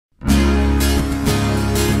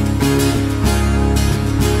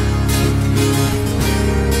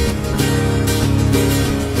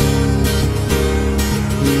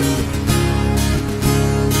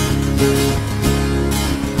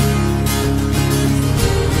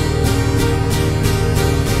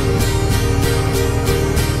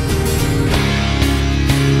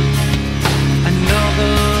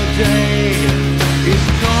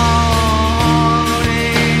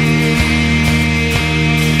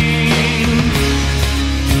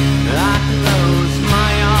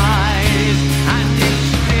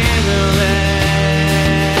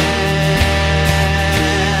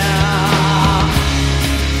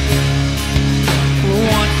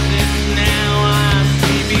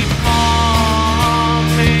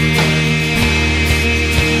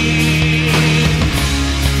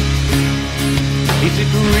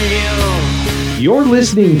You're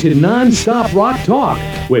listening to Nonstop Rock Talk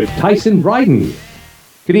with Tyson Bryden.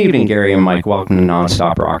 Good evening, Gary and Mike. Welcome to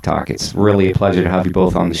Nonstop Rock Talk. It's really a pleasure to have you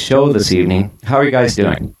both on the show this evening. How are you guys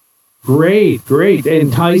doing? Great.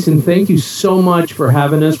 And Tyson, thank you so much for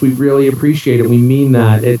having us. We really appreciate it. We mean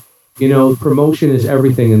that. Promotion is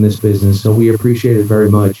everything in this business, so we appreciate it very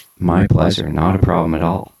much. My pleasure. Not a problem at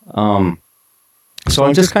all. So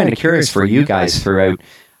I'm just kind of curious for you guys throughout.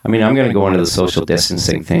 I mean, I'm going to go into the social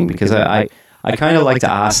distancing thing because I kind of like to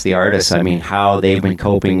ask the artists, how they've been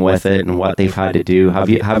coping with it and what they've had to do. Have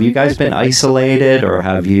you guys been isolated, or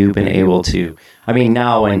have you been able to,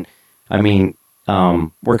 we're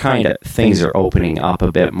kind of, things are opening up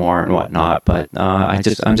a bit more and whatnot, but I'm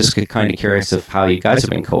just kind of curious of how you guys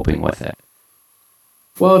have been coping with it.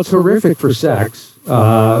 Well, it's horrific for sex,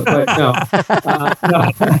 but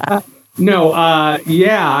no.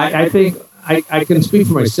 I think I can speak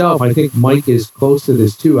for myself. I think Mike is close to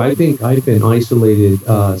this too. I think I've been isolated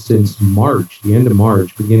since March, the end of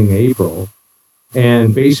March, beginning of April.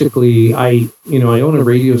 And basically, I own a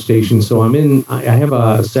radio station, so I have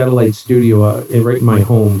a satellite studio right in my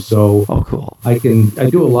home. So cool. I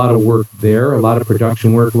do a lot of work there, a lot of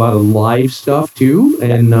production work, a lot of live stuff too.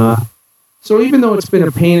 And so even though it's been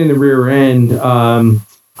a pain in the rear end,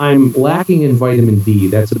 I'm lacking in vitamin D.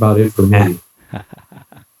 That's about it for me.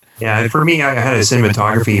 Yeah, for me, I had a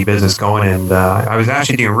cinematography business going, and I was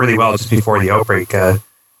actually doing really well just before the outbreak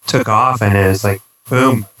took off, and it's like,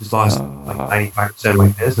 boom, just lost 95% of my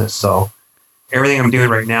business. So everything I'm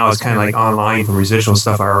doing right now is kind of like online from residual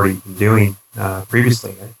stuff I already been doing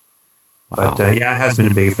previously. But it has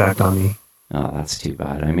been a big effect on me. Oh, that's too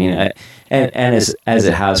bad. And as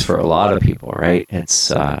it has for a lot of people, right?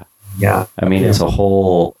 It's it's a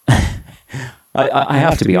whole. I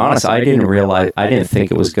have to be honest. I didn't think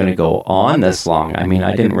it was going to go on this long.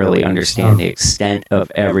 I didn't really understand the extent of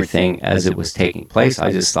everything as it was taking place.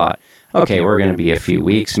 I just thought, okay, we're going to be a few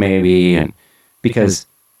weeks maybe, and because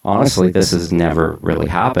honestly, this has never really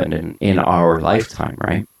happened in our lifetime,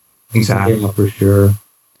 right? Exactly. Yeah, for sure.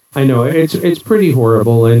 I know it's pretty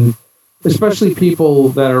horrible, and especially people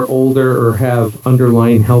that are older or have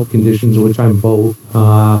underlying health conditions, which I'm both.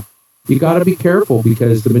 You got to be careful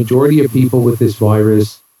because the majority of people with this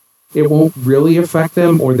virus, it won't really affect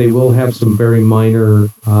them, or they will have some very minor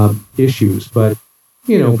issues. But,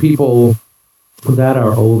 people that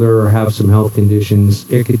are older or have some health conditions,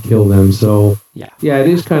 it could kill them. So, yeah, it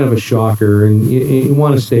is kind of a shocker, and you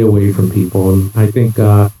want to stay away from people. And I think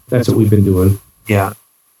that's what we've been doing. Yeah.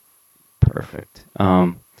 Perfect.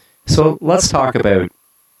 So let's talk about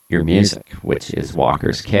your music, which is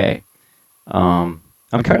Walker's K.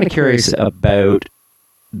 I'm kind of curious about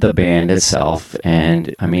the band itself,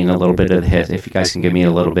 and a little bit of if you guys can give me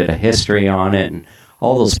a little bit of history on it and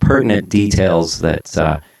all those pertinent details that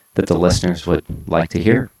the listeners would like to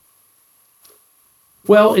hear.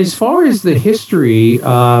 Well, as far as the history,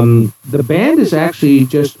 the band is actually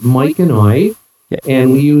just Mike and I,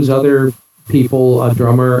 and we use other people, a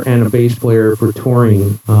drummer and a bass player for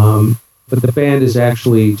touring. But the band is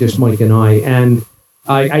actually just Mike and I. And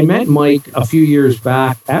I met Mike a few years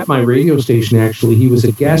back at my radio station, actually. He was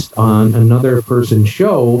a guest on another person's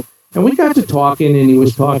show, and we got to talking, and he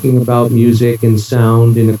was talking about music and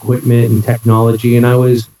sound and equipment and technology, and I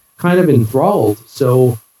was kind of enthralled.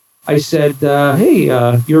 So I said, hey,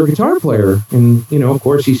 you're a guitar player? And, of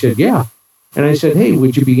course, he said, yeah. And I said, hey,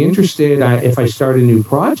 would you be interested if I start a new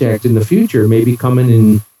project in the future, maybe coming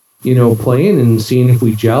and, playing and seeing if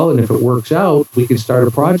we gel, and if it works out, we could start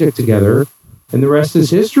a project together. And the rest is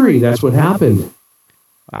history. That's what happened.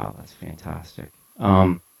 Wow, that's fantastic.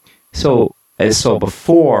 So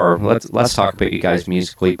before, let's talk about you guys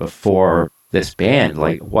musically before this band.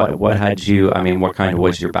 Like, what had you? What kind of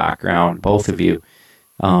was your background, both of you?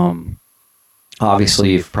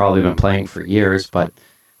 Obviously, you've probably been playing for years, but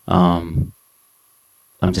I'm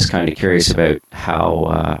just kind of curious about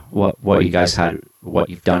how what you guys had, what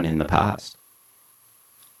you've done in the past.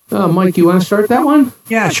 Mike, you want to start that one?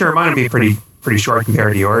 Yeah, sure. Mine would be pretty short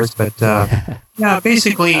compared to yours, but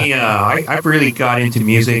basically, I really got into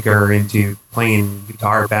music or into playing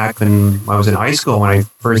guitar back when I was in high school, when I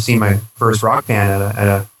first seen my first rock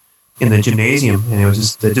band in the gymnasium, and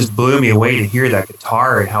it just blew me away to hear that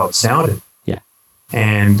guitar and how it sounded. Yeah.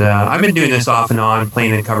 And I've been doing this off and on,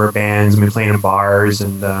 playing in cover bands, I've been playing in bars,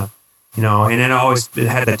 and and then I always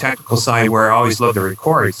had the technical side where I always loved to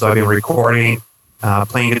record, so I've been recording.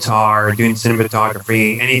 Playing guitar, doing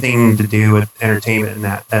cinematography, anything to do with entertainment and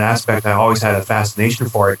that aspect, I always had a fascination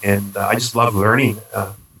for it, and I just love learning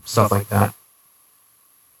stuff like that.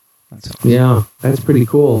 Yeah, that's pretty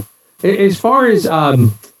cool. As far as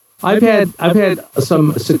I've had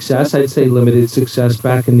some success. I'd say limited success.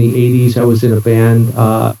 Back in the '80s, I was in a band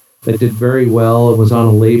that did very well. It was on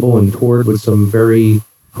a label and toured with some very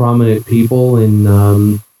prominent people. In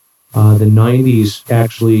the '90s,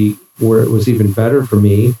 actually, where it was even better for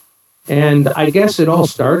me. And I guess it all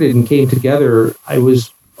started and came together. I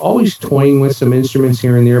was always toying with some instruments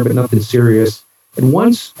here and there, but nothing serious. And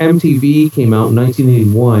once MTV came out in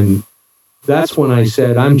 1981. That's when I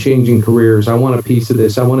said, I'm changing careers. I want a piece of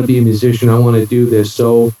this. I want to be a musician. I want to do this.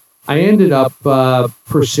 So I ended up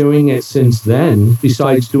pursuing it since then,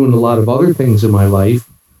 besides doing a lot of other things in my life.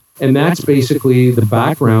 And that's basically the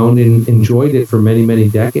background, and enjoyed it for many, many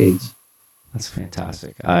decades. That's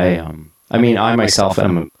fantastic. I mean, I myself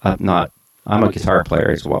am I'm a guitar player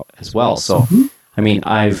as well. So, I mean,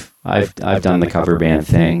 I've done the cover band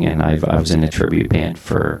thing, and I was in a tribute band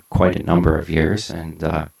for quite a number of years. And,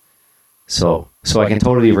 So I can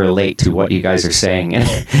totally relate to what you guys are saying.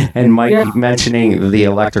 And Mike mentioning the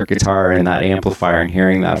electric guitar and that amplifier and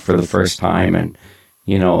hearing that for the first time. And,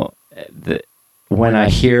 you know, when I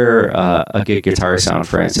hear a good guitar sound,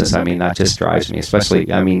 for instance, I mean, that just drives me,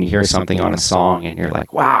 especially, I mean, you hear something on a song and you're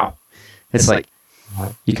like, wow. It's like,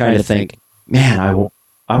 you kind of think, man,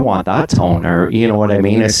 I want that tone, or, you know what I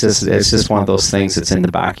mean? It's just one of those things that's in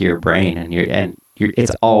the back of your brain, and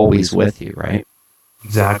it's always with you, right?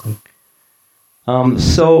 Exactly.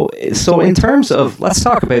 So in terms of, let's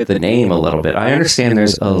talk about the name a little bit. I understand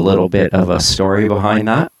there's a little bit of a story behind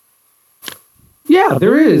that. Yeah,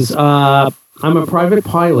 there is. I'm a private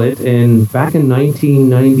pilot, and back in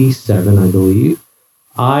 1997, I believe,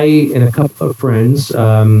 I and a couple of friends,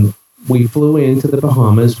 we flew into the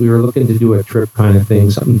Bahamas. We were looking to do a trip kind of thing,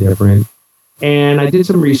 something different. And I did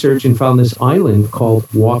some research and found this island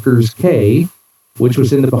called Walker's Cay, which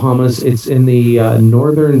was in the Bahamas. It's in the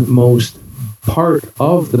northernmost part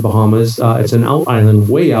of the Bahamas. It's an out island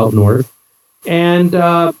way out north. And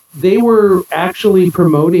they were actually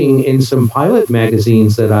promoting in some pilot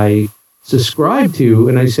magazines that I subscribed to.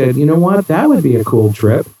 And I said, you know what, that would be a cool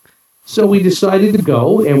trip. So we decided to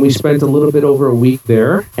go, and we spent a little bit over a week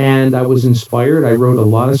there. And I was inspired. I wrote a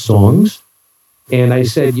lot of songs. And I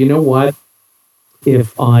said, you know what,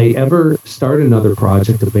 if I ever start another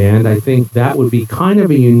project, a band, I think that would be kind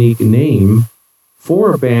of a unique name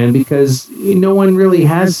for a band, because no one really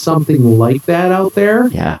has something like that out there.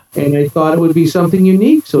 Yeah. And I thought it would be something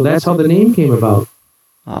unique. So that's how the name came about.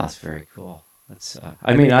 Oh, that's very cool. That's,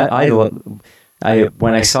 I mean, I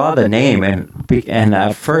when I saw the name, and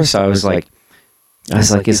at first I was like, is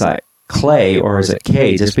that Clay or is it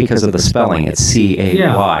K? Just because of the spelling, it's Cay,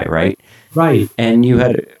 right? Right. And you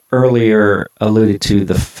had earlier alluded to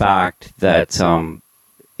the fact that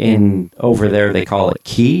in over there they call it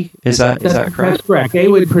key. Is that correct? That's correct. They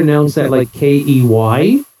would pronounce that like Key.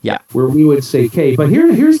 Yeah. Where we would say K. But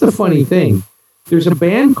here's the funny thing. There's a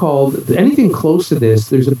band called, anything close to this,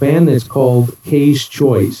 there's a band that's called K's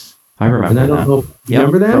Choice. I remember that.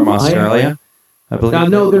 Remember that? From Australia, I believe.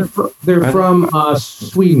 No, they're from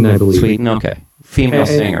Sweden, I believe. Sweden, okay. Female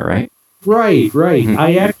singer, right? Right. Mm-hmm.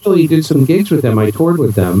 I actually did some gigs with them. I toured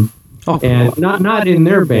with them. Oh, cool. And not in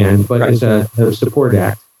their band, but as a support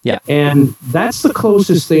act. Yeah. And that's the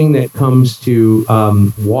closest thing that comes to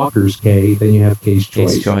Walker's Cay. Then you have K's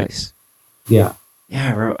Choice. K's Choice. Yeah.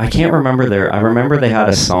 Yeah, I can't remember I remember they had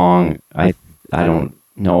a song. I don't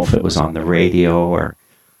know if it was on the radio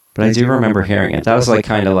but I do remember hearing it. That was like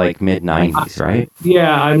kind of like mid-90s, right?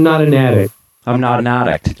 Yeah, I'm Not an Addict. I'm Not an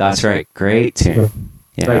Addict. That's right. Great tune.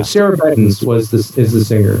 Yeah. Right. Sarah Bettens is the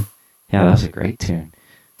singer. Yeah, that was a great tune.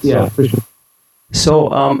 Yeah, for sure.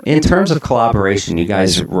 So, in terms of collaboration, you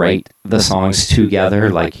guys write the songs together,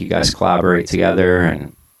 like you guys collaborate together,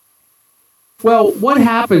 and. Well, what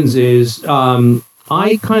happens is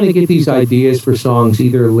I kind of get these ideas for songs,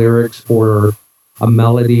 either lyrics or a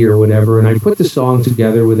melody or whatever, and I put the song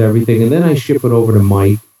together with everything, and then I ship it over to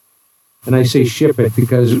Mike. And I say ship it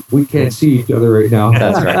because we can't see each other right now.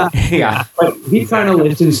 That's right. Yeah. But he kind of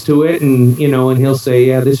listens to it, and and he'll say,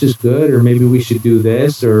 yeah, this is good, or maybe we should do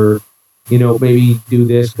this, or maybe do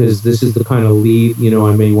this because this is the kind of lead,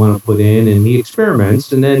 I may want to put in. And he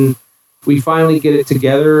experiments, and then we finally get it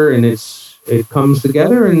together, and it comes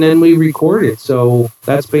together, and then we record it. So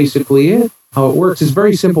that's basically it. How it works. It's a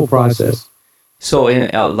very simple process. So,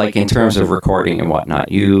 in terms of recording and whatnot,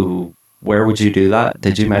 where would you do that?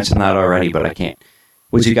 Did you mention that already? But I can't.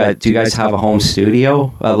 Do you guys have a home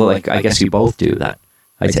studio? I guess you both do that.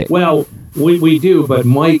 I take. Well, we do, but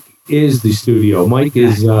Mike is the studio. Mike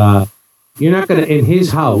is. You're not going to, in his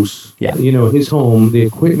house, his home, the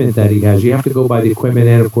equipment that he has, you have to go by the equipment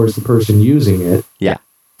and, of course, the person using it. Yeah.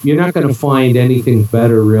 you're not going to find anything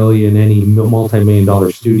better really in any multi-million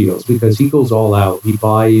dollar studios, because he goes all out. He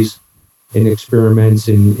buys and experiments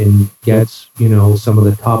and gets, some of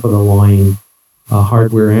the top of the line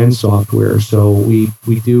hardware and software. So we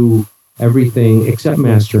do everything except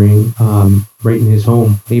mastering right in his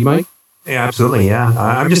home. Hey, Mike? Yeah, absolutely. Yeah.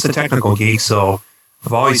 I'm just a technical geek, so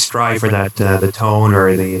I've always strived for that, the tone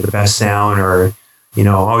or the best sound, or,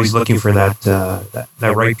 always looking for that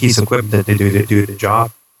right piece of equipment to do the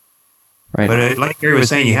job. Right. But like Gary was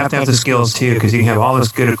saying, you have to have the skills too, because you can have all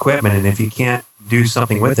this good equipment, and if you can't do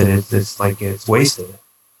something with it, it's like it's wasted.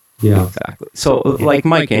 Yeah, exactly. So, like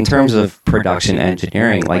Mike, in terms of production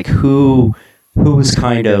engineering, like who was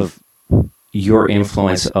kind of your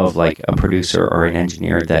influence of like a producer or an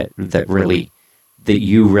engineer that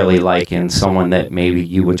you really like, and someone that maybe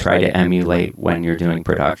you would try to emulate when you're doing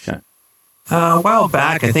production? A while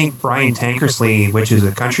back, I think Brian Tankersley, which is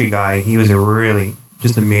a country guy, he was a really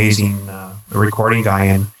just amazing recording guy,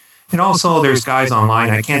 and also there's guys online.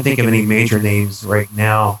 I can't think of any major names right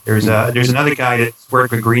now. There's another guy that's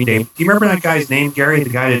worked with Green Day. Do you remember that guy's name, Gary? The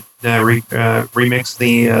guy that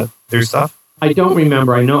remixed their stuff. I don't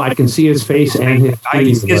remember. I know I can see his face and his. I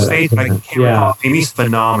can see his face, but I can't recall. And he's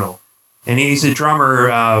phenomenal, and he's a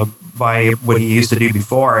drummer by what he used to do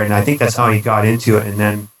before, and I think that's how he got into it. And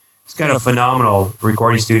then he's got a phenomenal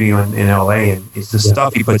recording studio in LA, and it's the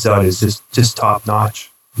stuff he puts out is just top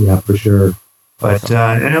notch. Yeah, for sure. But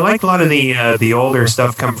and I like a lot of the older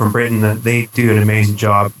stuff come from Britain. That they do an amazing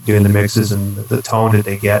job doing the mixes, and the tone that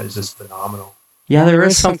they get is just phenomenal. Yeah, there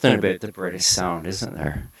is something about the British sound, isn't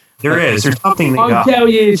there? There's something they got. I tell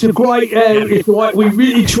you, it's a great. It's like we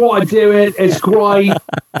really try to do it. It's great.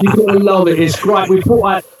 You're gonna love it. It's great. We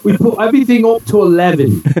put everything up to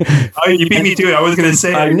 11. Oh, you beat me to it. I was gonna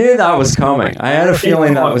say. I knew that was coming. I had a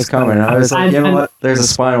feeling that was coming. I was like, you know what? There's a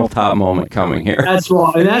Spinal Tap moment coming here. That's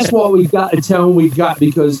right, and that's what we got to tell them we got,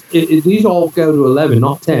 because these all go to 11,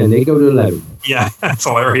 not 10. They go to 11. Yeah, that's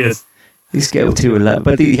hilarious. These go to 11,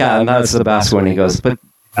 but and that's the best when he goes, but.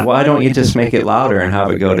 Why don't you just make it louder and have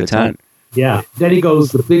it go to 10? Yeah. Then he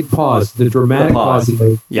goes, the big pause, the dramatic pause. He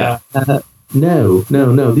goes, yeah. No.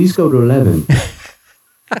 These go to 11.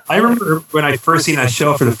 I remember when I first seen that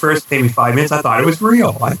show for the first maybe 5 minutes, I thought it was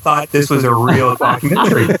real. I thought this was a real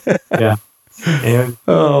documentary. Yeah. And,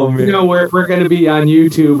 oh, man. We're going to be on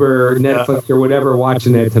YouTube or Netflix or whatever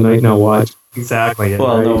watching that tonight. Now watch. Exactly.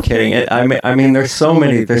 Well, right? No kidding. I mean, there's so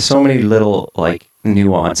many little like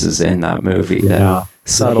nuances in that movie that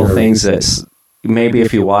subtle things that maybe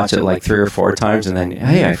if you watch it like 3 or 4 times and then,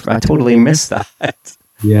 hey, I totally missed that.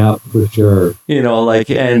 Yeah, for sure.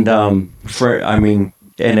 And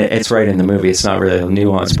it's right in the movie. It's not really a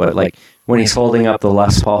nuance, but like when he's holding up the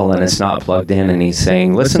Les Paul and it's not plugged in and he's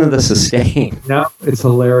saying, listen to the sustain. Yeah, it's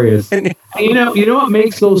hilarious. And you know what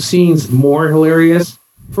makes those scenes more hilarious?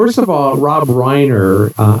 First of all, Rob Reiner,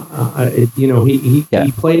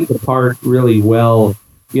 he played the part really well,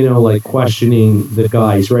 like questioning the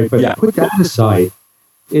guys, right? But put that aside,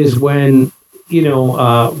 is when,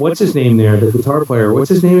 what's his name there, the guitar player, what's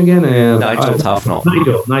his name again? Nigel Tufnell.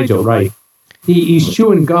 Nigel, right. He's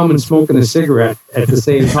chewing gum and smoking a cigarette at the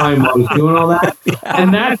same time while he's doing all that.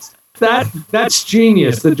 And that's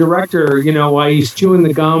genius. The director, while he's chewing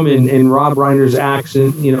the gum and Rob Reiner's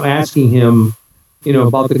accent, asking him,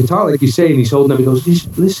 about the guitar, like you say, and he's holding up. He goes,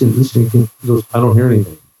 "Listen." He goes, "I don't hear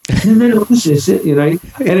anything." No, listen,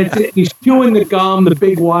 and he's chewing the gum, the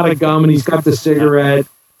big wad of gum, and he's got the cigarette,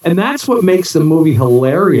 and that's what makes the movie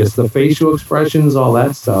hilarious. The facial expressions, all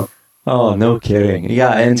that stuff. Oh, no kidding.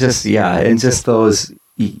 Yeah, and just those.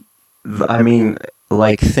 I mean,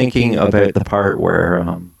 like thinking about the part where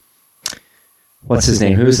what's his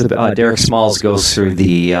name? Who's the Derek Smalls goes through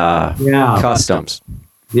the customs.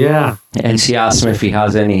 Yeah. And she asks him if he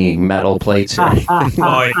has any metal plates or anything.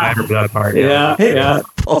 I remember that part. Yeah.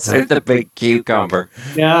 Pulls out the big cucumber.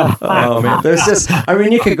 Yeah. Oh, man. There's just,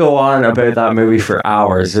 you could go on about that movie for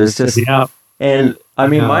hours. There's just, and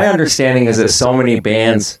my understanding is that so many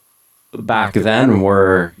bands back then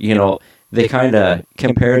were, they kind of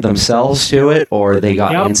compared themselves to it or they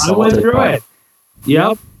got insulted. I went through it.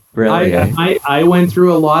 Yep. Really? I went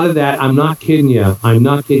through a lot of that. I'm not kidding you.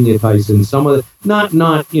 Tyson. Some of not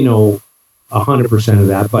 100% of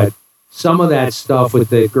that, but some of that stuff with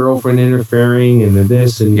the girlfriend interfering and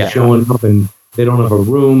this and showing up and they don't have a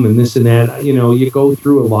room and this and that. You go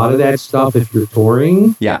through a lot of that stuff if you're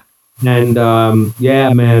touring. Yeah. And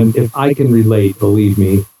man, if I can relate, believe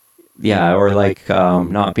me. Yeah, or like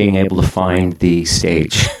not being able to find the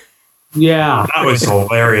stage. Yeah. That was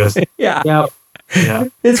hilarious. Yeah. Yeah. Yeah.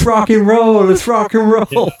 It's rock and roll.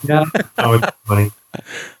 Yeah. That was funny.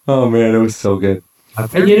 Oh man, it was so good.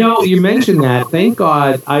 And you mentioned that. Thank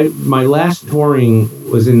God, my last touring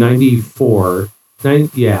was in 94.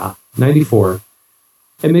 94.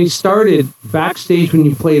 And they started backstage when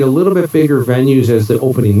you played a little bit bigger venues as the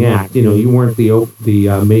opening act. You weren't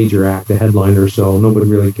the major act, the headliner, so nobody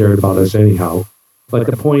really cared about us anyhow. But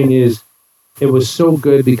the point is, it was so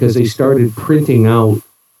good because they started printing out,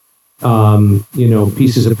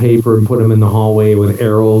 pieces of paper and put them in the hallway with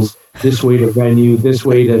arrows. This way to venue, this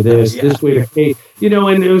way to this, this way to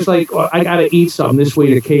and it was like, I got to eat something. This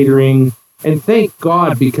way to catering. And thank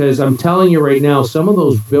God, because I'm telling you right now, some of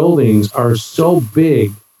those buildings are so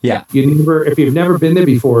big. Yeah. If you've never been there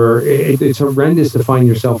before, it's horrendous to find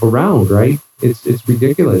yourself around, right? It's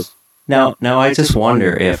ridiculous. Now I just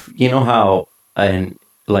wonder if, how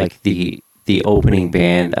the opening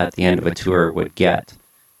band at the end of a tour would get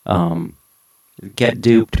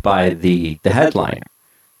duped by the headliner.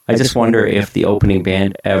 I just wonder if the opening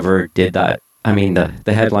band ever did that. I mean,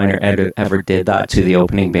 the headliner ever did that to the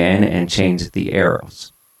opening band and changed the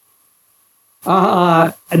arrows.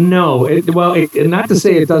 No. Not to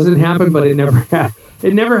say it doesn't happen, but it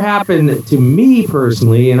never happened to me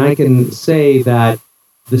personally. And I can say that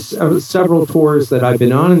the several tours that I've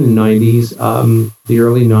been on in the 90s, the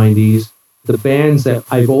early 90s, the bands that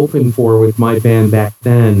I've opened for with my band back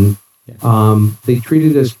then, they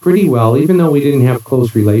treated us pretty well, even though we didn't have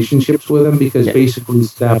close relationships with them because basically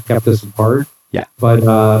staff kept us apart. Yeah. But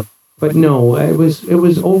no, it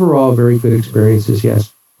was overall very good experiences.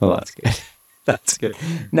 Yes. Well, that's good. That's good.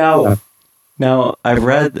 Now I've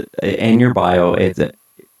read in your bio it's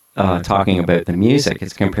talking about the music.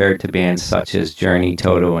 It's compared to bands such as Journey,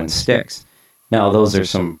 Toto, and Styx. Now those are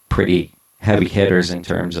some pretty heavy hitters in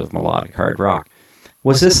terms of melodic hard rock.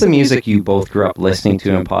 Was this the music you both grew up listening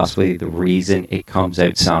to and possibly the reason it comes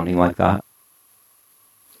out sounding like that?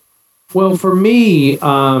 Well, for me,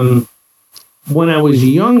 when I was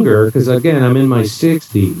younger, because again, I'm in my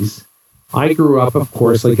 60s, I grew up, of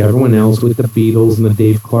course, like everyone else, with the Beatles and the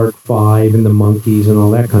Dave Clark Five and the Monkees and all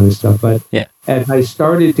that kind of stuff. But as I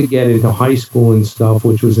started to get into high school and stuff,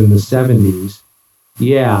 which was in the 70s,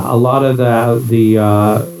 a lot of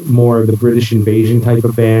the more of the British Invasion type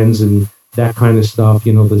of bands and that kind of stuff,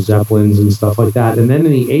 the Zeppelins and stuff like that. And then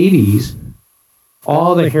in the 80s,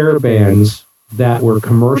 all the hair bands that were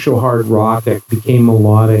commercial hard rock that became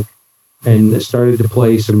melodic and started to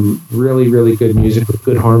play some really, really good music with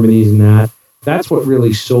good harmonies and that's what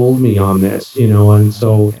really sold me on this, And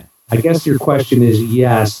so I guess your question is,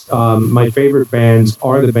 yes, my favorite bands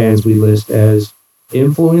are the bands we list as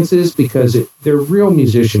influences because they're real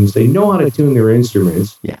musicians. They know how to tune their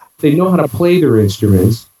instruments. Yeah. They know how to play their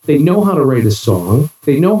instruments. They know how to write a song.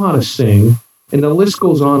 They know how to sing. And the list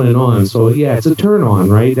goes on and on. So, it's a turn on,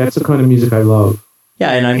 right? That's the kind of music I love.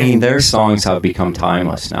 Yeah, and I mean, their songs have become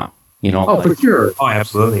timeless now. For sure. Oh,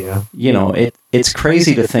 absolutely, yeah. It's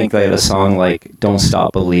crazy to think that a song like Don't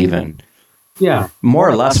Stop Believin', more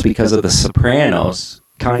or less because of The Sopranos,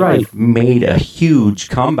 kind of made a huge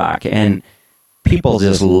comeback. And people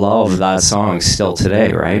just love that song still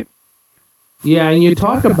today, right? Yeah, and you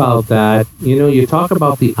talk about that, you talk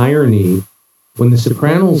about the irony. When The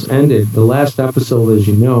Sopranos ended, the last episode, as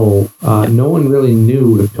you know, no one really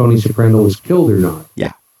knew if Tony Soprano was killed or not.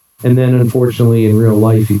 Yeah. And then, unfortunately, in real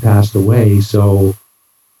life, he passed away. So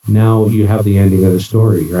now you have the ending of the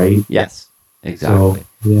story, right? Yes, exactly.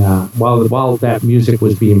 So, while that music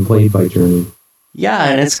was being played by Journey. Yeah,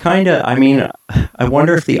 and it's kind of, I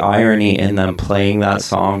wonder if the irony in them playing that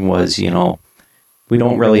song was, we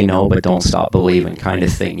don't really know, but don't stop believing kind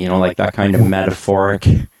of thing, like that kind of metaphoric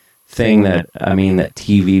thing that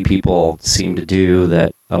TV people seem to do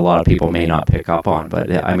that a lot of people may not pick up on. But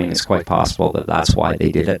it's quite possible that that's why they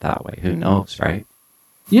did it that way. Who knows, right?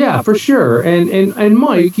 Yeah, for sure. And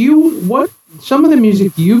Mike, what some of the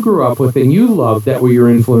music you grew up with and you loved that were your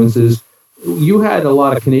influences, you had a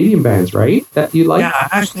lot of Canadian bands, right? That you liked? Yeah,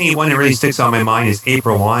 actually, one that really sticks on my mind is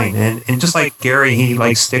April Wine. And just like Gary, he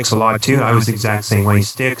likes Styx a lot too. I was the exact same way.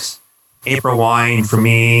 Styx, April Wine for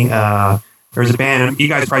me. There's a band, you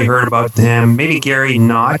guys probably heard about them. Maybe Gary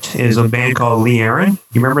Knott is a band called Lee Aaron.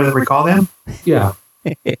 You recall them? Yeah.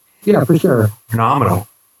 Yeah, for sure. Phenomenal.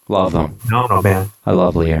 Love them. Phenomenal band. I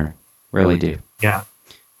love Lee Aaron. Really do. Yeah.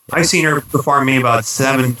 I've seen her perform maybe about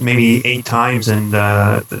 7, maybe 8 times, and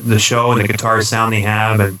the show and the guitar sound they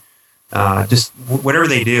have, and just whatever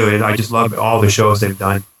they do, I just love all the shows they've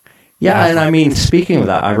done. Yeah, and speaking of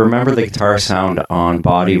that, I remember the guitar sound on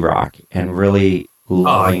Body Rock and really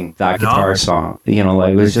loving that guitar song. It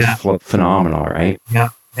was just phenomenal, right? Yeah.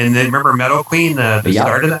 And then remember Metal Queen, the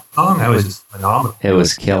start of that song? That was just phenomenal. It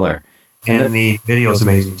was killer. And the video is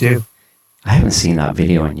amazing too. I haven't seen that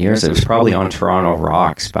video in years. It was probably on Toronto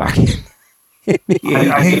Rocks back in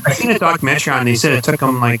I seen a documentary on it. They said it took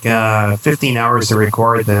them like 15 hours to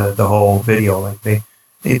record the whole video. Like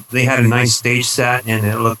they had a nice stage set, and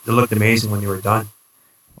it looked amazing when they were done.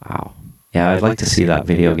 Wow. Yeah, I'd like to see that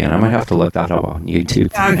video again. I might have to look that up on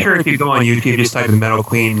YouTube. Yeah, I'm sure if you go on YouTube, just type in Metal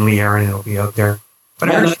Queen Lee Aaron, it'll be out there. But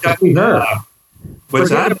I heard her. What's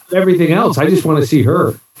that? Everything else, I just want to see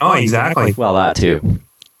her. Oh, exactly. Well, that too.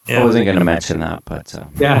 Yeah. I wasn't going to mention that, but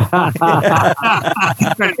yeah,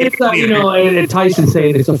 it's and Tyson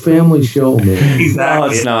saying it's a family show, man.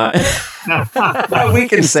 Exactly. No, it's not. We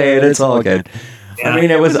can say it. It's all good. Yeah.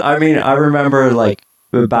 I remember like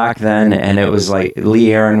back then, and it was like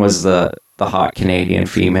Lee Aaron was the hot Canadian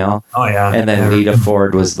female. Oh yeah. And then Lita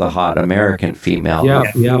Ford was the hot American female. Yeah.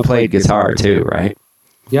 Who played guitar too, right?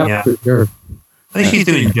 Yeah, for sure. I think she's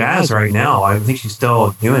doing jazz right now. I think she's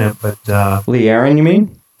still doing it, but Lee Aaron, you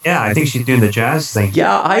mean? Yeah, I think she's doing the jazz thing.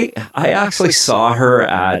 Yeah, I actually saw her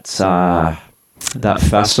at that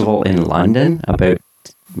festival in London about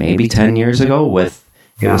maybe 10 years ago with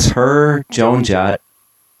it was her, Joan Jett,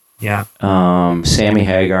 Sammy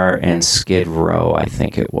Hagar, and Skid Row, I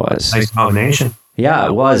think it was. Nice combination. Yeah,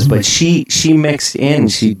 it was, but she mixed in.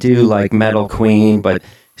 She'd do like Metal Queen, but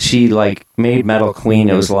she like made Metal Queen.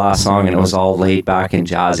 It was the last song, and it was all laid back and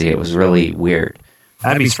jazzy. It was really weird.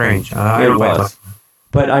 That'd be strange. It was.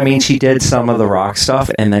 But I mean, she did some of the rock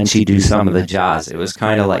stuff, and then she'd do some of the jazz. It was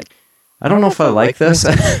kind of like, I don't know if I like this.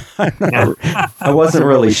 I wasn't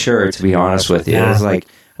really sure, to be honest with you. It was like,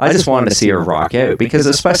 I just wanted to see her rock out, because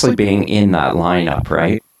especially being in that lineup,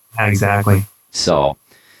 right? Yeah, exactly. So,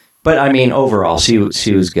 but I mean, overall, she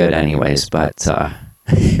was good anyways, but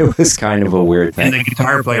it was kind of a weird thing. And the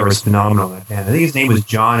guitar player was phenomenal in that band. I think his name was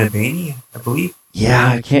John Avaney, I believe. Yeah,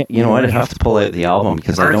 I can't, you know what, I'd have to pull out the album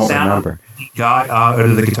because I don't remember. He got out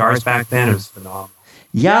of the guitars back then, it was phenomenal.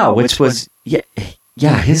 Yeah, which was,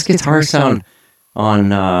 his guitar sound on,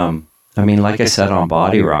 like I said, on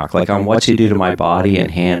Body Rock, like on What You Do to My Body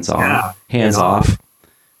and Hands Off,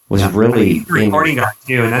 was really... He's a recording guy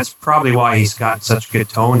too, and that's probably why he's got such good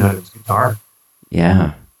tone out of his guitar.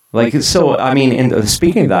 Yeah. Like, so, I mean,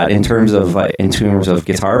 speaking of that, in terms of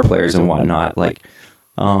guitar players and whatnot, like,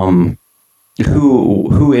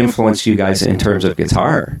 who influenced you guys in terms of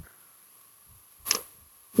guitar?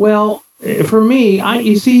 Well, for me,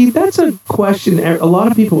 you see, that's a question a lot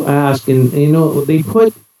of people ask, and they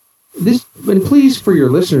put this. And please, for your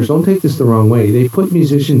listeners, don't take this the wrong way. They put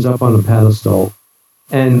musicians up on a pedestal,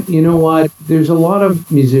 and you know what? There's a lot of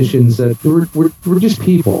musicians that we're just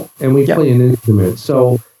people, and we play an instrument.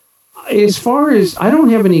 So, as far as I don't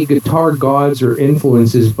have any guitar gods or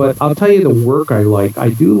influences, but I'll tell you the work I like.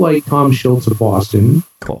 I do like Tom Schultz of Boston.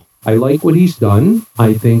 Cool. I like what he's done.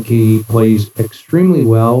 I think he plays extremely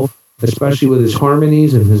well, especially with his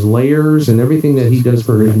harmonies and his layers and everything that he does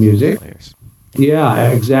for his music.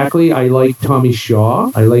 Yeah, exactly. I like Tommy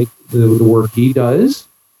Shaw. I like the work he does.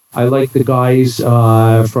 I like the guys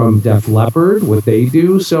from Def Leppard, what they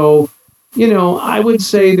do. So, I would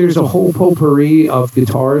say there's a whole potpourri of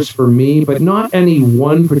guitars for me, but not any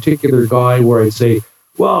one particular guy where I'd say,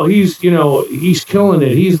 well, he's killing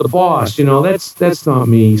it. He's the boss. That's not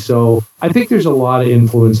me. So I think there's a lot of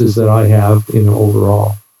influences that I have,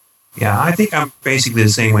 overall. Yeah, I think I'm basically the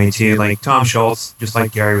same way too. Like Tom Schultz, just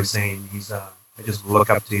like Gary was saying, he's I just look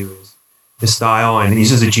up to his style, and he's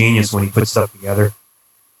just a genius when he puts stuff together.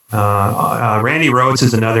 Randy Rhoads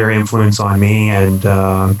is another influence on me, and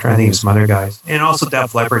I'm trying to think of some other guys. And also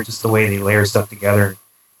Def Leppard, just the way they layer stuff together,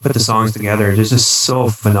 put the songs together. It's just so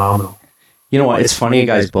phenomenal. You know what? It's funny you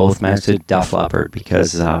guys both mentioned Def Leppard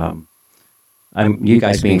because you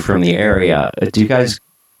guys being from the area, do you guys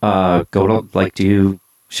go to, do you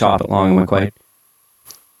shop at Long and McQuaid?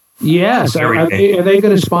 Yes. Are they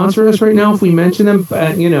going to sponsor us right now if we mention them?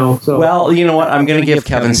 So. Well, you know what? I'm going to give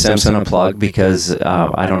Kevin Simpson a plug because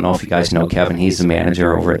I don't know if you guys know Kevin. He's the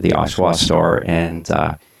manager over at the Oshawa store, and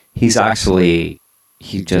he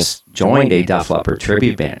just joined a Def Leppard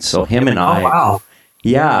tribute band. So him and I... Oh, wow.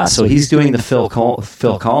 Yeah, so he's doing the Phil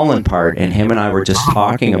Collen part, and him and I were just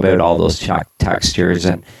talking about all those textures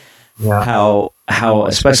and how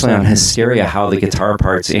especially on Hysteria, how the guitar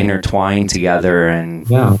parts intertwine together, and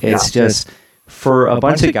it's just for a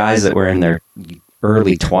bunch of guys that were in their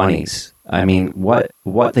early 20s. I mean, what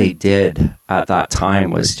they did at that time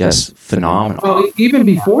was just phenomenal. Well, even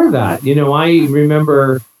before that, I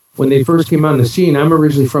remember when they first came on the scene. I'm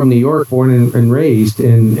originally from New York, born and raised,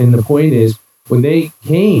 and the point is, when they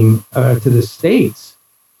came to the States,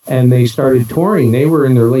 and they started touring. They were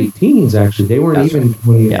in their late teens, actually. They weren't even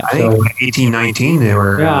 20 yet. I think 18, 19 they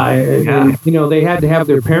were. Yeah, and, they had to have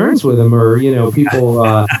their parents with them, or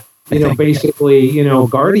people, basically,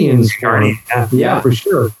 guardians. Yeah, for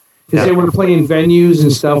sure. Because they were playing venues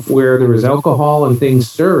and stuff where there was alcohol and things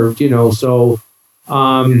served. So,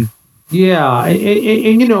 and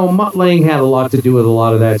Mutt Lange had a lot to do with a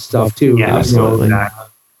lot of that stuff too. Yeah, absolutely.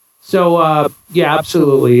 So,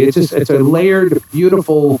 absolutely. It's a layered,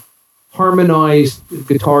 beautiful, harmonized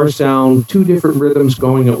guitar sound, two different rhythms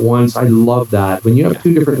going at once. I love that. When you have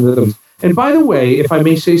two different rhythms. And by the way, if I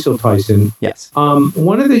may say so, Tyson. Yes.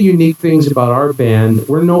 One of the unique things about our band,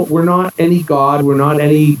 we're not any god, we're not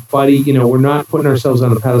anybody, we're not putting ourselves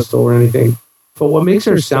on a pedestal or anything. But what makes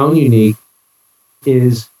our sound unique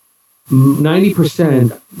is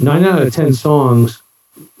 90%, 9 out of 10 songs,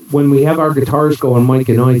 when we have our guitars going, Mike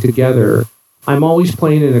and I together, I'm always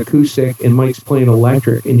playing an acoustic and Mike's playing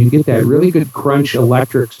electric, and you get that really good crunch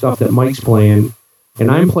electric stuff that Mike's playing,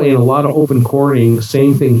 and I'm playing a lot of open chording,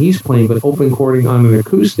 same thing he's playing, but open chording on an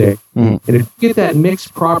acoustic. And if you get that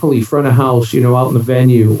mixed properly front of house, out in the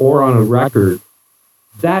venue or on a record,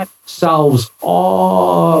 that solves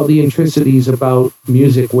all the intricacies about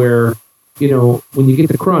music where, when you get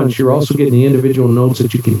the crunch, you're also getting the individual notes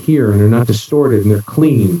that you can hear, and they're not distorted and they're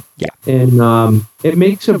clean. Yeah. And it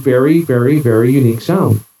makes a very, very, very unique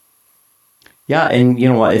sound. Yeah, and you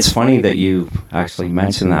know what? It's funny that you actually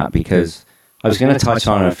mentioned that, because I was going to touch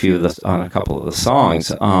on a couple of the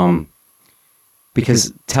songs.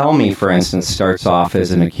 Because Tell Me, for instance, starts off as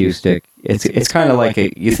an acoustic. It's kind of like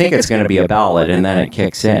you think it's going to be a ballad, and then it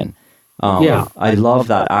kicks in. I love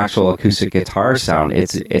that actual acoustic guitar sound.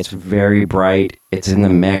 It's very bright. It's in the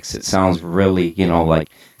mix. It sounds really,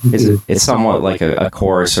 it's somewhat like a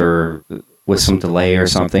chorus or with some delay or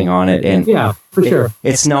something on it. And yeah, for sure.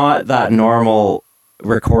 It's not that normal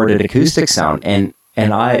recorded acoustic sound. And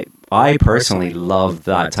I personally love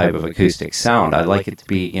that type of acoustic sound. I like it to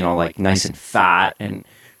be, nice and fat and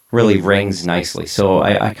really rings nicely. So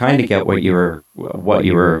I kind of get what you were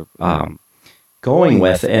going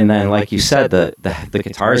with. And then, like you said, the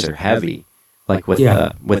guitars are heavy, like with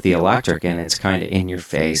the electric, and it's kind of in your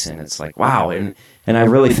face, and it's like, wow. And I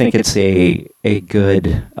really think it's a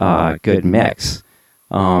good mix.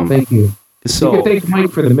 Thank you. So you can thank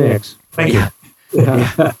Mike for the mix. Thank you.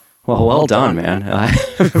 Well done, man.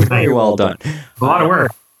 Very well done. A lot of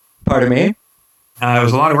work. Pardon me? It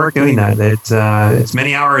was a lot of work doing that. It's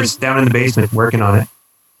many hours down in the basement working on it.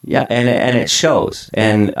 Yeah, and it shows.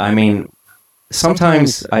 And I mean,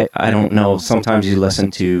 sometimes I don't know. Sometimes you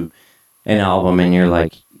listen to an album and you're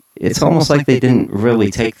like, it's almost like they didn't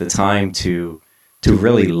really take the time to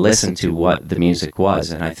really listen to what the music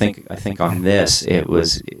was. And I think on this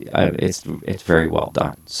it's very well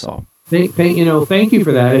done. So thank you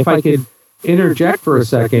for that. If I could interject for a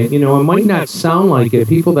second, it might not sound like it.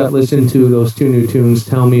 People that listen to those two new tunes,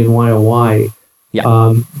 Tell Me and Why Oh Why.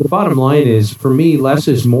 Yeah. The bottom line is, for me, less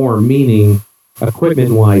is more, meaning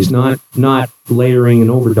equipment-wise, not layering and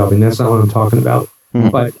overdubbing. That's not what I'm talking about. Mm-hmm.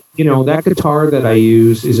 But, that guitar that I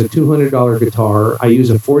use is a $200 guitar. I use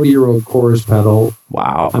a 40-year-old chorus pedal.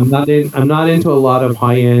 Wow. I'm not into a lot of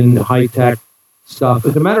high-end, high-tech stuff.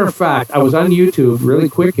 As a matter of fact, I was on YouTube, really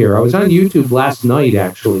quick here. I was on YouTube last night,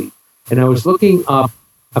 actually, and I was looking up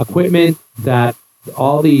equipment that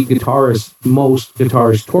all the most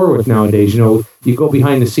guitarists tour with nowadays. You go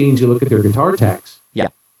behind the scenes, you look at their guitar techs. Yeah.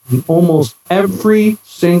 And almost every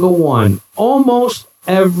single one, I'll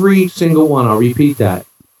repeat that,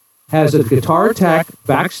 has a guitar tech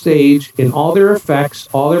backstage, and all their effects,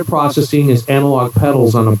 all their processing is analog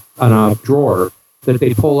pedals on a drawer that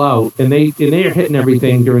they pull out, and they're hitting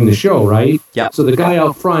everything during the show, right? Yeah. So the guy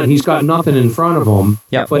out front, he's got nothing in front of him.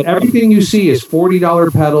 Yeah. But everything you see is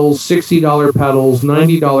 $40 pedals, $60 pedals,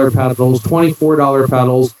 $90 pedals, $24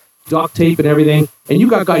 pedals, duct tape and everything. And you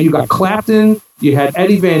got Clapton, you had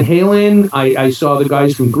Eddie Van Halen. I saw the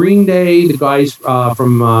guys from Green Day, the guys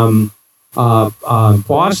from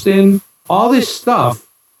Boston. All this stuff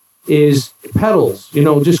is pedals,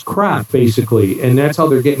 just crap basically, and that's how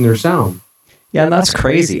they're getting their sound. Yeah, and that's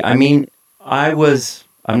crazy. I mean, I'm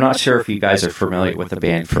not sure if you guys are familiar with a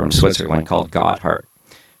band from Switzerland called Gotthard.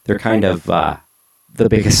 They're kind of the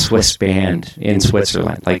biggest Swiss band in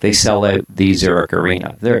Switzerland. Like, they sell out the Zurich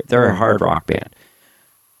Arena. They're a hard rock band.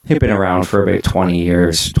 They've been around for about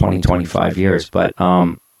 25 years. But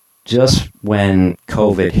just when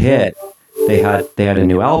COVID hit, they had a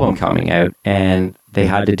new album coming out, and they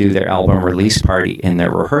had to do their album release party in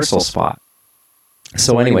their rehearsal spot.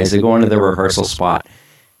 So anyways, they go into the rehearsal spot,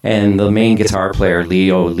 and the main guitar player,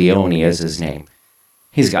 Leo Leone is his name.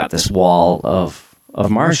 He's got this wall of of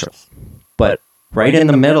Marshalls. But right in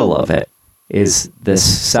the middle of it is this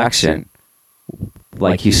section,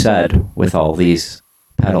 like you said, with all these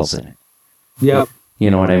pedals in it. Yep. You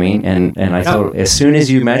know what I mean? And I thought, as soon as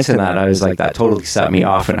you mentioned that, I was like, that totally set me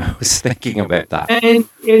off, and I was thinking about that. And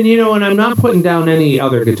you know, and I'm not putting down any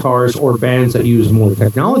other guitars or bands that use more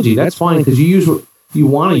technology. That's fine, because you use what you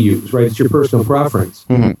want to use, right? It's your personal preference.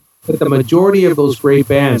 Mm-hmm. But the majority of those great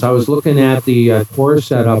bands, I was looking at the tour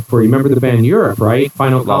setup for, you remember the band Europe, right?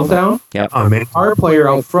 Final Countdown? Yeah. Our player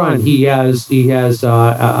out front, he has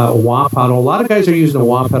a wah pedal. A lot of guys are using a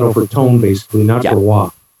wah pedal for tone, basically, not for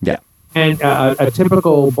wah. Yeah. And a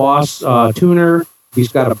typical Boss tuner, he's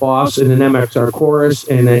got a Boss and an MXR chorus,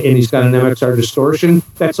 and he's got an MXR distortion.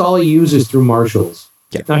 That's all he uses through Marshalls.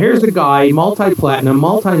 Yeah. Now here's the guy, multi-platinum,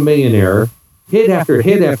 multi-millionaire, hit after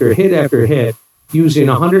hit after hit after hit, using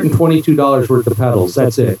 $122 worth of pedals.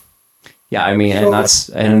 That's it. Yeah, I mean,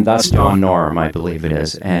 and that's John Norm, I believe it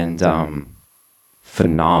is, and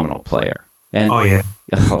phenomenal player. And,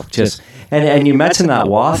 and you mentioned that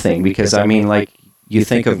wah thing, because I mean, like, you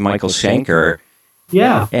think of Michael Schenker,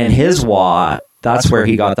 and his wah. That's where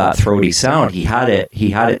he got that throaty sound. He had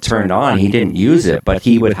it turned on. He didn't use it, but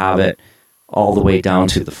he would have it all the way down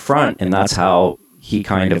to the front, and that's how he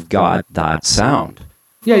kind of got that sound.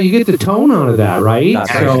 Yeah, you get the tone out of that, right?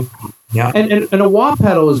 That's right. Yeah. And a wah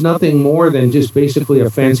pedal is nothing more than just basically a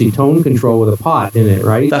fancy tone control with a pot in it,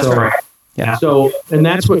 right? That's right. Yeah. So, and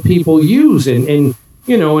that's what people use, and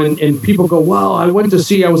you know, and people go, well, I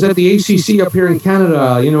was at the ACC up here in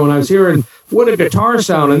Canada, you know, and I was hearing what a guitar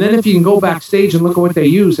sound. And then if you can go backstage and look at what they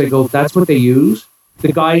use, they go, that's what they use?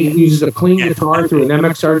 The guy uses a clean guitar through an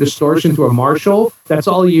MXR distortion through a Marshall. That's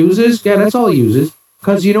all he uses? Yeah, that's all he uses.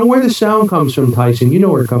 Because you know where the sound comes from, Tyson. You know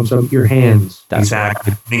where it comes from. Your hands.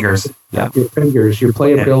 Exactly. Fingers. Yeah. Your fingers, your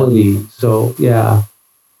playability. Yeah. So, yeah.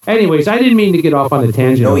 Anyways, I didn't mean to get off on a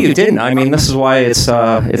tangent. No, you didn't. I mean, this is why it's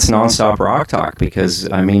nonstop rock talk,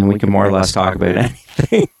 because, I mean, we can more or less talk about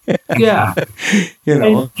anything. Yeah. You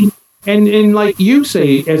know. And like you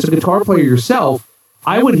say, as a guitar player yourself,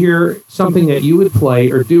 I would hear something that you would play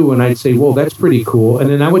or do, and I'd say, well, that's pretty cool. And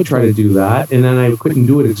then I would try to do that, and then I couldn't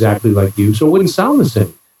do it exactly like you, so it wouldn't sound the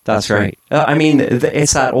same. That's right. I mean,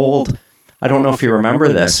 it's that old, I don't know if you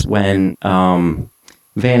remember this, when Van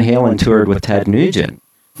Halen toured with Ted Nugent.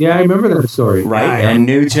 Yeah, I remember that story. Right, and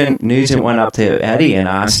Nugent went up to Eddie and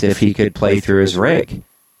asked if he could play through his rig.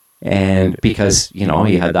 And because, you know,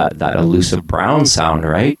 he had that elusive brown sound,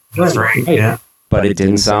 right? That's right, yeah. But it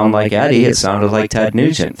didn't sound like Eddie. It sounded like Ted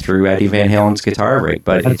Nugent through Eddie Van Halen's guitar rig.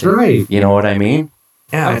 But that's right. You know what I mean?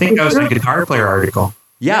 Yeah, I think that was a Guitar Player article.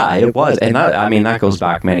 Yeah, it was. And that goes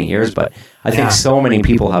back many years. But I think so many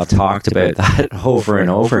people have talked about that over and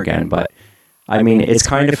over again. But, I mean, it's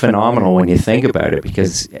kind of phenomenal when you think about it,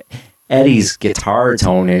 because Eddie's guitar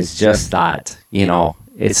tone is just that, you know.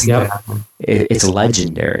 It's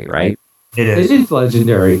legendary, right? It is. It is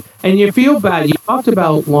legendary. And you feel bad. You talked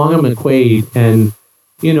about Long and McQuaid, and,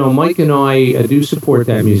 you know, Mike and I do support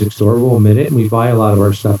that music store. We'll admit it, and we buy a lot of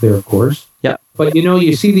our stuff there, of course. Yeah. But, you know,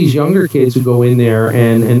 you see these younger kids who go in there,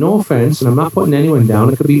 and no offense, and I'm not putting anyone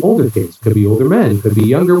down. It could be older kids. It could be older men. It could be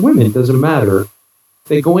younger women. It doesn't matter.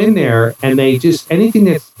 They go in there, and they just, anything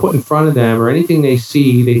that's put in front of them or anything they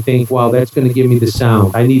see, they think, wow, that's going to give me the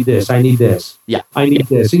sound. I need this. I need this. Yeah. I need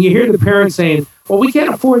this. And you hear the parents saying, well, we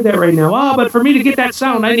can't afford that right now. Oh, but for me to get that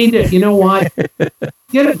sound, I need it. You know what?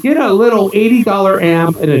 Get a little $80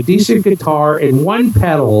 amp and a decent guitar and one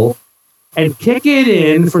pedal and kick it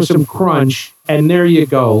in for some crunch, and there you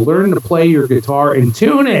go. Learn to play your guitar and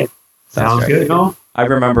tune it. Sounds good. You know? I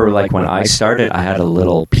remember, like, when I started, I had a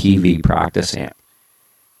little PV practice amp.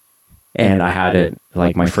 And I had it,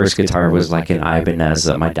 like, my first guitar was like an Ibanez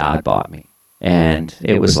that my dad bought me. And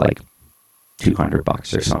it was like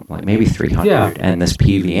 $200 or something, like maybe $300. Yeah. And this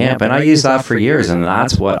PV amp. And I used that for years, and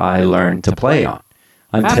that's what I learned to play on.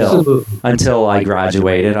 Until I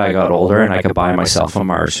graduated, I got older, and I could buy myself a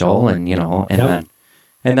Marshall, and, you know, and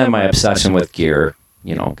then my obsession with gear,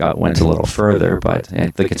 you know, went a little further, but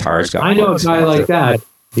the guitars got. I know a guy like that.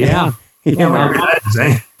 Yeah.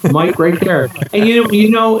 Mike, right there. And you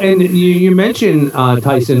know, and you mentioned,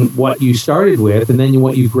 Tyson, what you started with, and then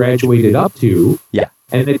what you graduated up to. Yeah.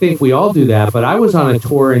 And I think we all do that. But I was on a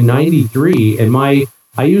tour in '93, and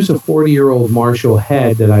I use a 40-year-old Marshall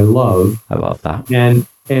head that I love. I love that. And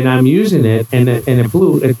I'm using it, and it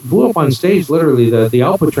blew up on stage. Literally, the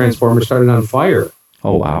output transformer started on fire.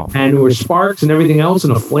 Oh, wow. And there were sparks and everything else,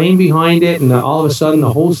 and a flame behind it, and all of a sudden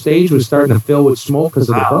the whole stage was starting to fill with smoke because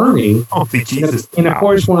of the burning. Holy Jesus. And of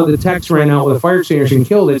course, one of the techs ran out with a fire extinguisher and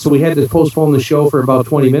killed it, so we had to postpone the show for about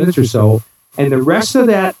 20 minutes or so. And the rest of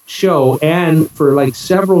that show, and for like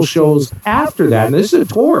several shows after that, and this is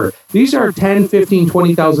a tour, these are 10, 15,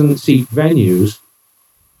 20,000 seat venues.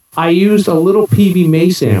 I used a little PV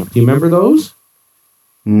Mace amp. Do you remember those?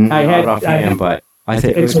 But I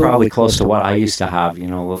think it was probably close to what I used to have, you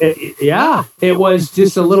know. It was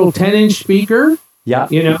just a little 10-inch speaker. Yeah.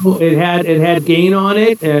 You know, it had gain on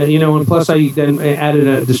it, you know, and plus I then added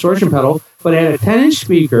a distortion pedal, but it had a 10-inch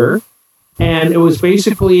speaker, and it was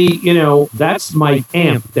basically, you know, that's my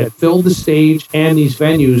amp that filled the stage and these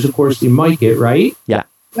venues. Of course, you mic it, right? Yeah.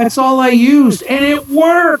 That's all I used, and it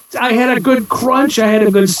worked. I had a good crunch. I had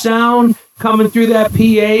a good sound coming through that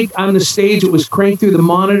PA on the stage. It was cranked through the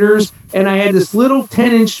monitors, and I had this little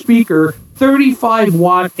 10-inch speaker,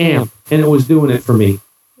 35-watt amp, and it was doing it for me.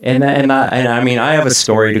 And I mean, I have a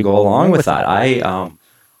story to go along with that. I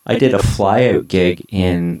did a flyout gig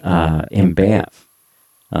in Banff,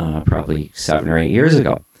 probably 7 or 8 years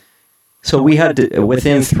ago. So we had to,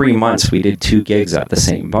 within 3 months, we did 2 gigs at the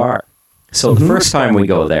same bar. So the first time we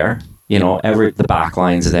go there, you know, the back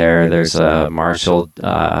line's there. There's a Marshall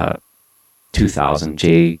 2000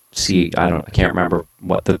 JC. I can't remember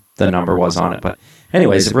what the number was on it, but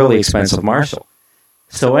anyways, a really expensive Marshall.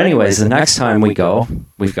 So anyways, the next time we go,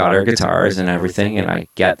 we've got our guitars and everything, and I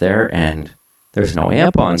get there, and there's no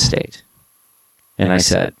amp on stage. And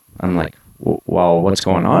I'm like, well, what's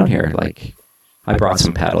going on here? Like, I brought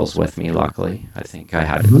some pedals with me, luckily. I think I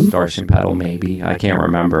had a distortion pedal, maybe. I can't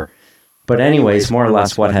remember. But anyways, more or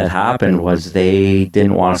less what had happened was they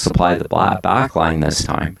didn't want to supply the back line this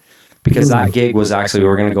time. Because that gig was actually, we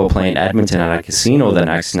were going to go play in Edmonton at a casino the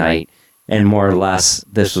next night, and more or less,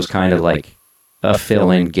 this was kind of like a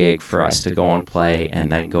fill-in gig for us to go and play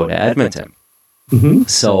and then go to Edmonton. Mm-hmm.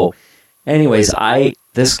 So anyways,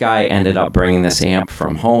 this guy ended up bringing this amp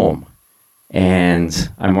from home, and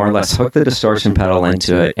I more or less hooked the distortion pedal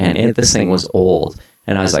into it, and this thing was old.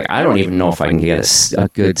 And I was like, I don't even know if I can get a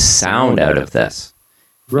good sound out of this.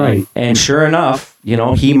 Right. And sure enough, you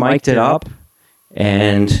know, he mic'd it up,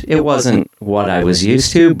 and it wasn't what I was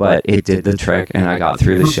used to, but it did the trick, and I got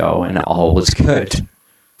through the show, and all was good.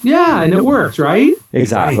 Yeah, and it works, right?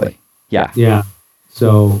 Exactly. Yeah. Yeah.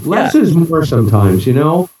 So less is more sometimes, you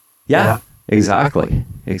know? Yeah. Exactly.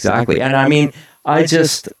 And I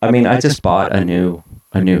just bought a new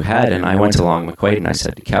head, and I went to Long McQuaid, and I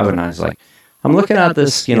said to Kevin, I was like, I'm looking at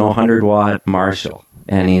this, you know, 100-watt Marshall,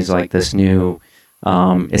 and he's like, this new,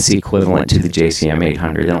 it's the equivalent to the JCM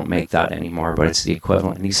 800. They don't make that anymore, but it's the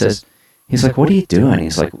equivalent. And he's like, what are you doing?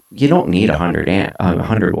 He's like, you don't need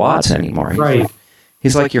 100 watts anymore.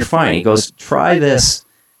 He's like, you're fine. He goes, try this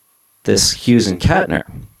Hughes and Kettner.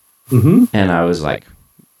 Mm-hmm. And I was like,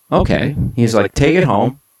 okay. He's like, take it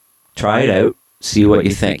home, try it out, see what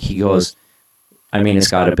you think. He goes, I mean, it's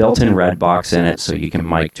got a built-in red box in it, so you can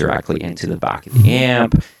mic directly into the back of the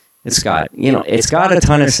amp. It's got a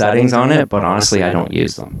ton of settings on it, but honestly, I don't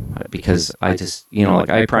use them because I just, you know, like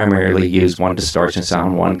I primarily use one distortion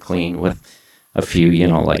sound, one clean with a few, you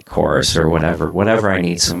know, like chorus or whatever I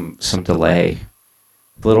need, some delay,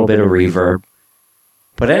 a little bit of reverb.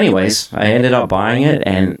 But anyways, I ended up buying it,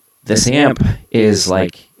 and this amp is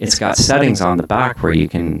like, it's got settings on the back where you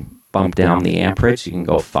can bump down the amperage. You can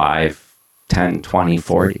go 5, 10, 20,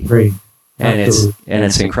 40. Great. And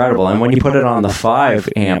it's incredible. And when you put it on the 5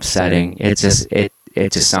 amp setting, it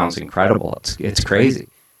just sounds incredible. It's crazy.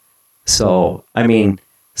 So, I mean,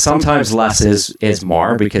 sometimes less is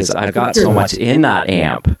more because I've got so much in that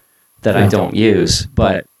amp that I don't use,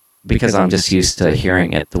 but because I'm just used to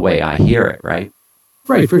hearing it the way I hear it, right?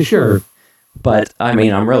 Right, for sure. But, I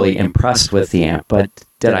mean, I'm really impressed with the amp, but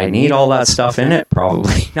did I need all that stuff in it?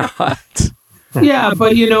 Probably not. Yeah,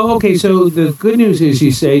 but, you know, okay, so the good news is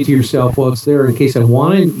you say to yourself, well, it's there in case I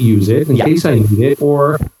want to use it, in case I need it,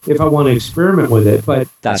 or if I want to experiment with it. But,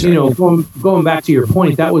 that's you know, going back to your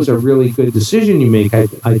point, that was a really good decision you make,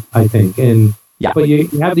 I think. And but you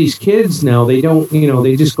have these kids now, they don't, you know,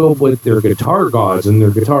 they just go with their guitar gods and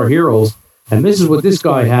their guitar heroes, and this is what this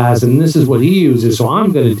guy has, and this is what he uses, so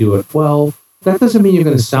I'm going to do it. Well, that doesn't mean you're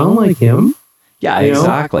going to sound like him. Yeah,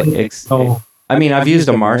 exactly. I mean, I've used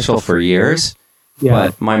a Marshall for years. Yeah.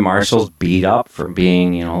 But my Marshall's beat up from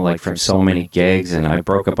being, you know, like from so many gigs, and I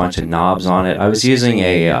broke a bunch of knobs on it. I was using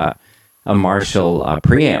a Marshall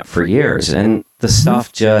preamp for years, and the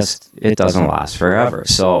stuff it doesn't last forever.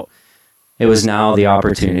 So it was now the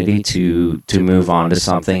opportunity to move on to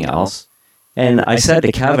something else. And I said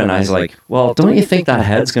to Kevin, I was like, well, don't you think that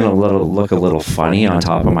head's going to look a little funny on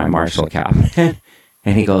top of my Marshall cabinet?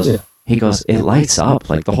 And he goes... He goes, it lights up,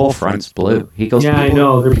 like the whole front's blue. He goes, yeah, I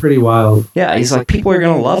know, they're pretty wild. Yeah, he's like, people are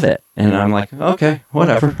going to love it. And I'm like, okay,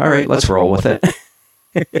 whatever. All right, let's roll with it.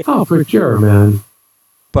 Oh, for sure, man.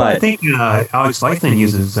 But I think Alex Leifman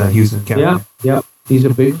uses Houston Cabinet. Yeah, he's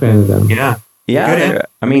a big fan of them. Yeah.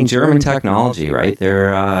 I mean, German technology, right?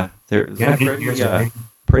 They're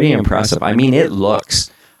pretty impressive. I mean, it looks.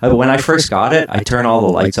 When I first got it, I turned all the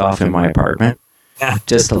lights off in my apartment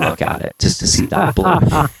just to look at it, just to see that blue.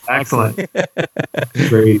 Excellent.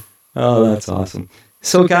 Great. Oh, that's awesome.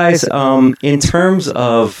 So, guys, in terms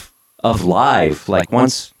of live, like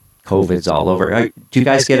once COVID's all over, do you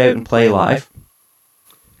guys get out and play live?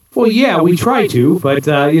 Well, yeah, we try to, but,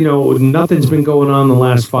 nothing's been going on the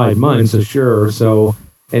last 5 months, for sure. So,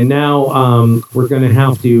 and now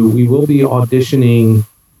we will be auditioning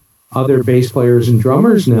other bass players and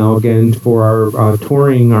drummers now again for our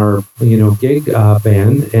touring, our, gig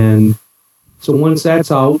band. And so once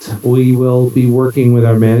that's out, we will be working with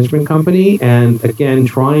our management company and, again,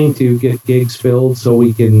 trying to get gigs filled so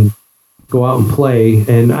we can go out and play.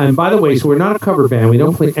 And by the way, so we're not a cover band. We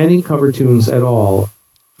don't play any cover tunes at all.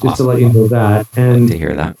 Just to let you know that. And to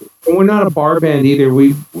hear that. And we're not a bar band either.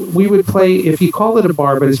 We would play, if you call it a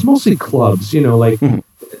bar, but it's mostly clubs,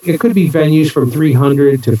 it could be venues from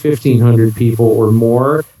 300 to 1,500 people or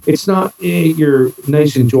more. It's not your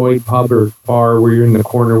nice enjoyed pub or bar where you're in the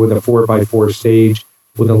corner with a 4x4 stage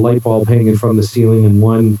with a light bulb hanging from the ceiling and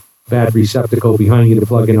one bad receptacle behind you to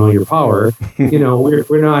plug in all your power.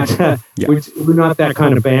 We're not we're not that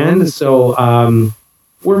kind of band. So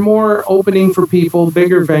we're more opening for people,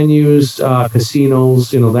 bigger venues,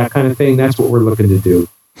 casinos, that kind of thing. That's what we're looking to do.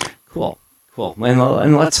 Cool.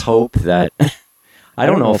 And let's hope that, I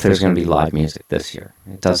don't know if there's going to be live music this year.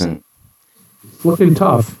 It's looking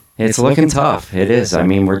tough. It's looking tough. It is. I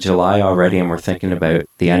mean, we're July already and we're thinking about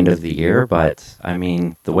the end of the year, but I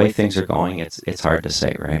mean, the way things are going, it's hard to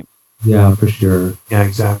say, right? Yeah, for sure. Yeah,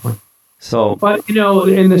 exactly. So, but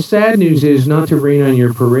and the sad news is, not to rain on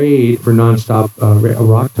your parade for nonstop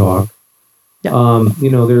rock talk. Yeah.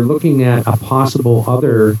 They're looking at a possible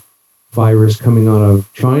other virus coming out of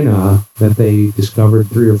China that they discovered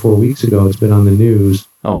 3 or 4 weeks ago. It's been on the news.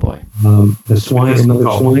 Oh boy. Another swine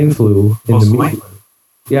flu in the meat.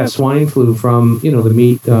 Yeah, swine flu from the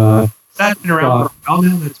meat. That's been around for a while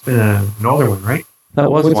now. That's been an older one, right?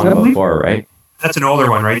 That was one before, right? That's an older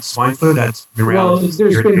one, right? Swine flu, that's been around. Well,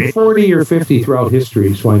 there's been 40 or 50 throughout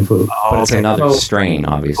history, swine flu. Oh, but it's another strain,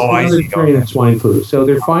 obviously. Another strain of swine flu. So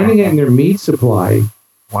they're finding it in their meat supply.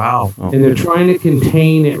 Wow. And they're trying to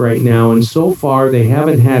contain it right now. And so far, they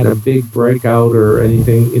haven't had a big breakout or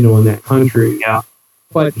anything, in that country. Yeah.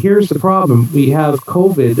 But here's the problem. We have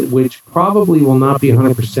COVID, which probably will not be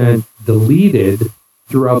 100% deleted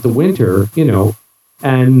throughout the winter,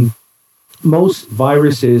 and most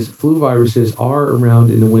viruses, flu viruses, are around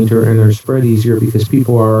in the winter and are spread easier because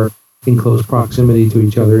people are in close proximity to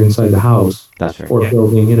each other inside the house. That's right. Or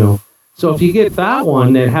building, So if you get that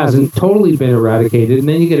one that hasn't totally been eradicated, and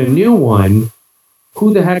then you get a new one,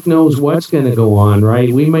 who the heck knows what's going to go on,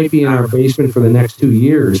 right? We might be in our basement for the next 2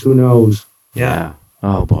 years. Who knows? Yeah.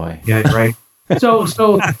 Oh, boy. Yeah, right. So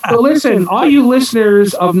listen, all you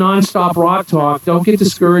listeners of Nonstop Rock Talk, don't get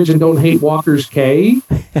discouraged and don't hate Walker's K.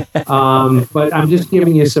 But I'm just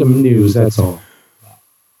giving you some news, that's all.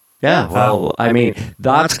 Yeah, well, I mean,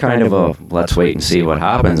 that's kind of a let's wait and see what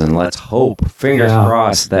happens, and let's hope, fingers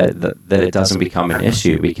crossed, that it doesn't become an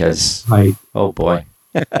issue because, oh boy.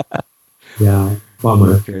 Yeah,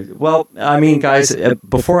 bummer. Well, I mean, guys,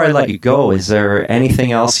 before I let you go, is there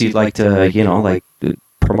anything else you'd like to,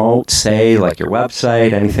 promote, say, like your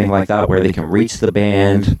website, anything like that, where they can reach the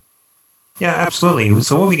band? Yeah, absolutely.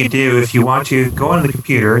 So what we can do, if you want to, go on the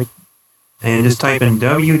computer and just type in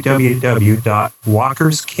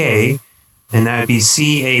www.walkersk, and that would be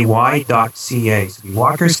cay.ca. So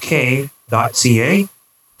walkersk.ca,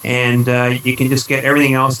 and you can just get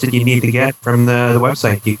everything else that you need to get from the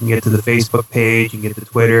website. You can get to the Facebook page, you can get to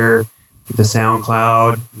Twitter, get to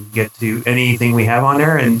SoundCloud, you can get to anything we have on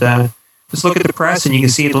there, and just look at the press and you can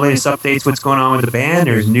see the latest updates, what's going on with the band.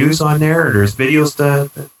 There's news on there. There's videos.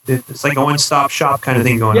 It's like a one-stop shop kind of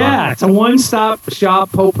thing going on. Yeah, it's a one-stop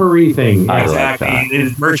shop potpourri thing. Exactly. Like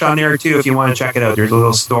there's merch on there, too, if you want to check it out. There's a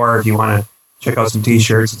little store if you want to check out some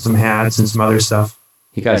T-shirts and some hats and some other stuff.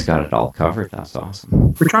 You guys got it all covered. That's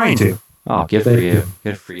awesome. We're trying to. Oh, good for you.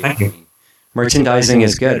 Good for you. Thank you. Merchandising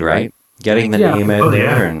is good, right? Getting the name out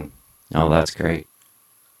there. And that's great.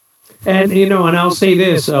 And, and I'll say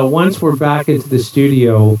this, once we're back into the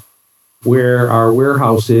studio where our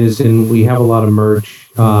warehouse is and we have a lot of merch,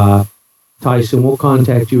 Tyson, we'll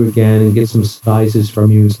contact you again and get some sizes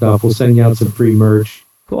from you and stuff. We'll send you out some free merch.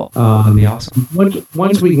 Cool. That'd be awesome.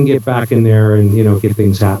 Once we can get back in there and, get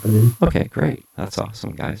things happening. Okay, great. That's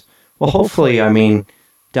awesome, guys. Well, hopefully, I mean,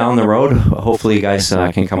 down the road, hopefully you guys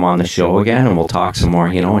can come on the show again and we'll talk some more,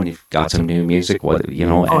 and you've got some new music,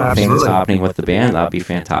 anything that's happening with the band, that'd be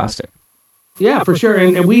fantastic. Yeah, for sure.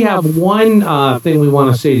 And we have one thing we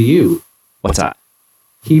want to say to you. What's that?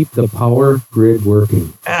 Keep the power grid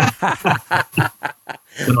working.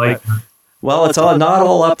 Well, it's not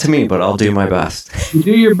all up to me, but I'll do my best. You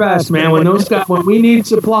do your best, man. When we need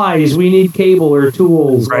supplies, we need cable or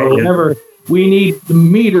tools or whatever. We need the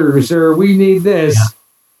meters or we need this. Yeah.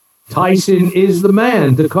 Tyson is the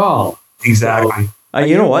man to call. Exactly.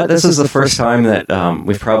 You know what? This is the first time that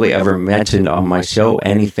we've probably ever mentioned on my show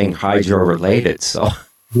anything hydro related. So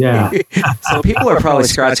yeah. So people are probably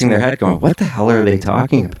scratching their head going, what the hell are they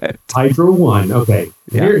talking about? Hydro One. Okay.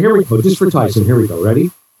 Yeah. Here we go. Just for Tyson. Here we go.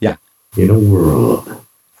 Ready? Yeah. In a world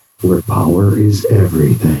where power is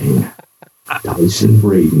everything, Tyson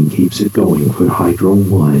Braden keeps it going for Hydro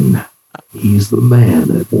One. He's the man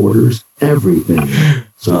that orders everything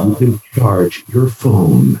so you can charge your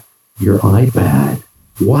phone, your iPad,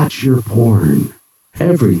 watch your porn,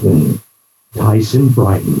 everything. Tyson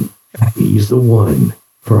Braden. He's the one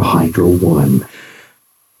for Hydro One.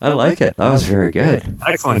 I like it. That was very good.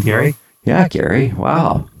 Excellent, Gary. Yeah, Gary.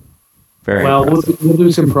 Wow. Very well. We'll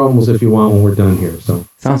do some promos if you want when we're done here. So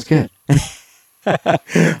sounds good.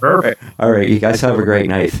 Perfect. All right, you guys have a great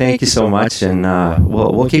night. Thank you so much, and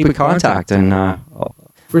we'll keep in contact. And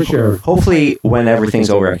for sure, hopefully, when everything's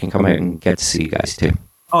over, I can come out and get to see you guys too.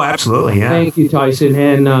 Oh, absolutely, yeah. Thank you, Tyson,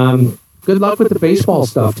 and good luck with the baseball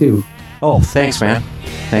stuff too. Oh, thanks, man.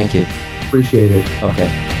 Thank you. Appreciate it. Okay,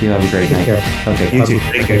 you have a great night. Take care. Okay, you too.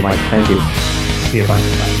 Take care, Mike. Thank you. See you. Bye.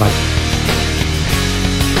 Bye.